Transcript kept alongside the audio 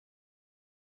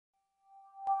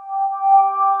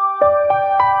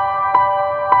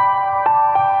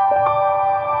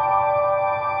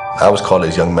I was called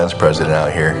as young men's president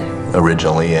out here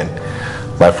originally, and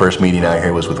my first meeting out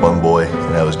here was with one boy,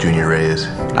 and that was Junior Reyes.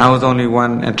 I was the only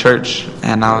one in church,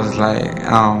 and I was like,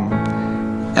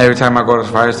 every time I go to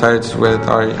firesides with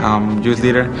our youth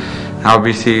leader, I'll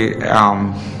be see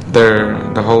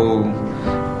the whole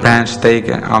branch steak,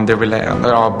 they were like,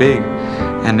 they're all big,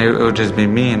 and it would just be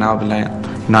me, and I'll be like,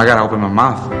 I gotta open my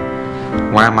mouth.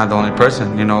 Why am I the only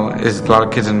person? It's a lot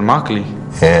of kids in the Immokalee.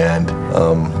 And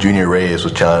Junior Reyes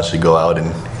was challenged to go out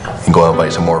and go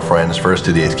invite some more friends, first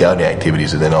to the scouting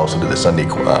activities and then also to the Sunday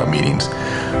meetings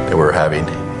that we were having.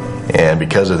 And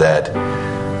because of that,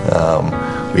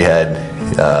 we had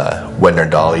Wedner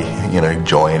Dolly,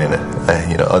 join,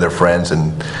 and other friends,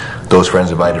 and those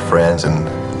friends invited friends, and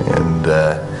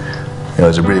it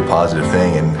was a really positive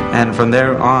thing. And from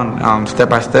there on, step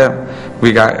by step,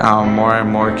 we got more and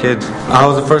more kids. I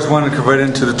was the first one to convert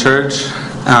into the church.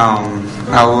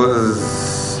 I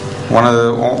was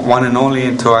one and only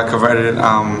until I converted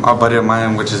a buddy of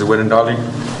mine, which is Wedner Dolly.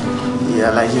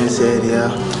 Yeah, like you said,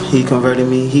 he converted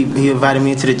me. He invited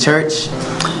me into the church,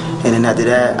 and then after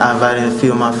that, I invited a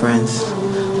few of my friends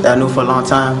that I knew for a long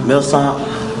time, Millsong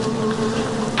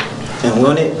and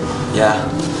Wilnett. Yeah,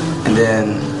 and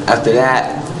then after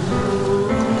that,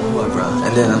 what, bro?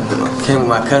 And then I came with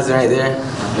my cousin right there,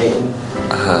 Nathan.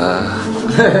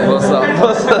 What's up?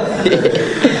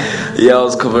 Yeah, I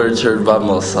was converted to church by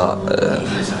Millsong.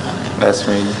 That's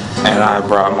me. And I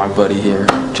brought my buddy here,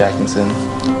 Jackson.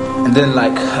 And then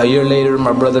like a year later,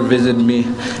 my brother visited me,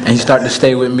 and he started to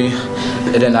stay with me.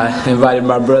 And then I invited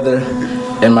my brother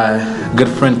and my good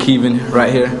friend Kevin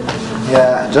right here.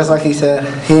 Yeah, just like he said,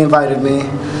 he invited me.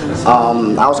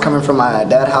 I was coming from my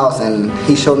dad's house, and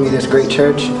he showed me this great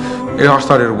church. It all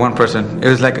started with one person.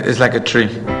 It's like a tree.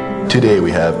 Today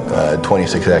we have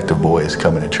 26 active boys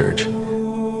coming to church.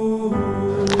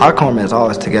 Our corpsman is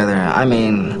always together. I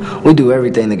mean, we do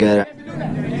everything together.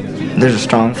 There's a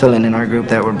strong feeling in our group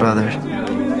that we're brothers.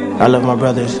 I love my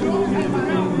brothers.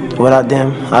 Without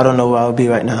them, I don't know where I would be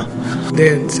right now.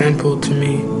 They're simple to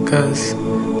me because,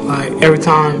 like, every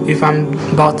time if I'm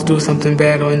about to do something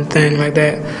bad or anything like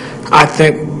that, I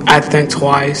think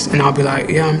twice, and I'll be like,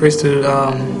 yeah, I'm priesthood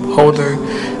holder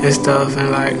and stuff, and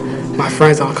like my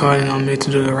friends are calling on me to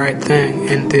do the right thing,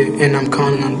 and I'm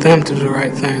calling on them to do the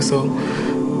right thing.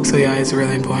 So yeah, it's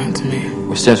really important to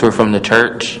me. Since we're from the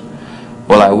church,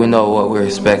 we know what we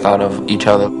expect out of each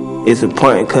other. It's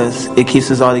important because it keeps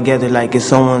us all together. Like, if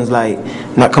someone's like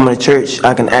not coming to church,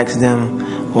 I can ask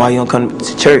them, why you don't come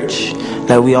to church?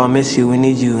 Like, we all miss you, we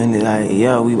need you. And they're like,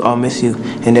 yeah, we all miss you,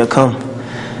 and they'll come.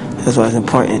 That's why it's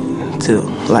important to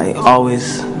like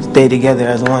always stay together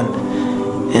as one.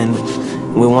 And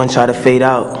when one try to fade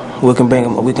out, we can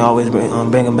always bring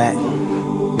them back.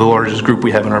 The largest group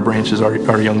we have in our branch is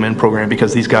our Young Men program,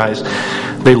 because these guys,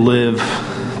 they live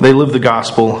the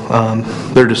gospel.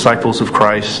 They're disciples of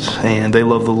Christ, and they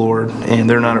love the Lord, and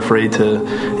they're not afraid to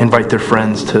invite their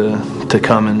friends to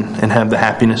come and have the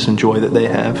happiness and joy that they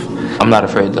have. I'm not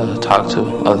afraid to talk to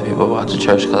other people about the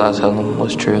church, because I tell them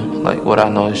what's true, like what I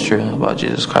know is true about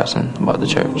Jesus Christ and about the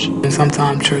church. And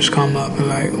sometimes church come up and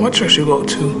like, what church you go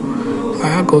to?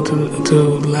 Like, I go to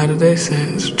Latter-day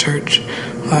Saints church.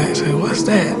 Like, say, what's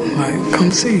that? Like,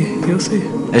 come see, you'll see.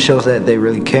 It shows that they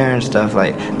really care and stuff.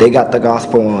 Like, they got the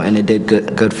gospel and it did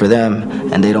good for them,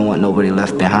 and they don't want nobody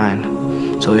left behind.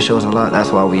 So it shows a lot. That's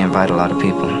why we invite a lot of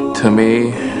people. To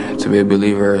me, to be a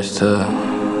believer is to,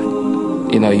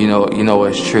 you know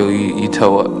what's true.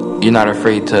 You're not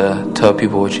afraid to tell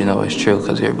people what you know is true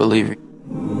because you're a believer.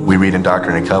 We read in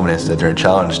Doctrine and Covenants that they're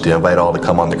challenged to invite all to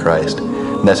come unto Christ.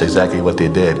 And that's exactly what they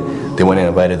did. They went and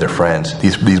invited their friends.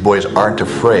 These boys aren't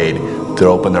afraid to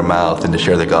open their mouth and to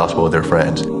share the gospel with their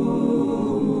friends.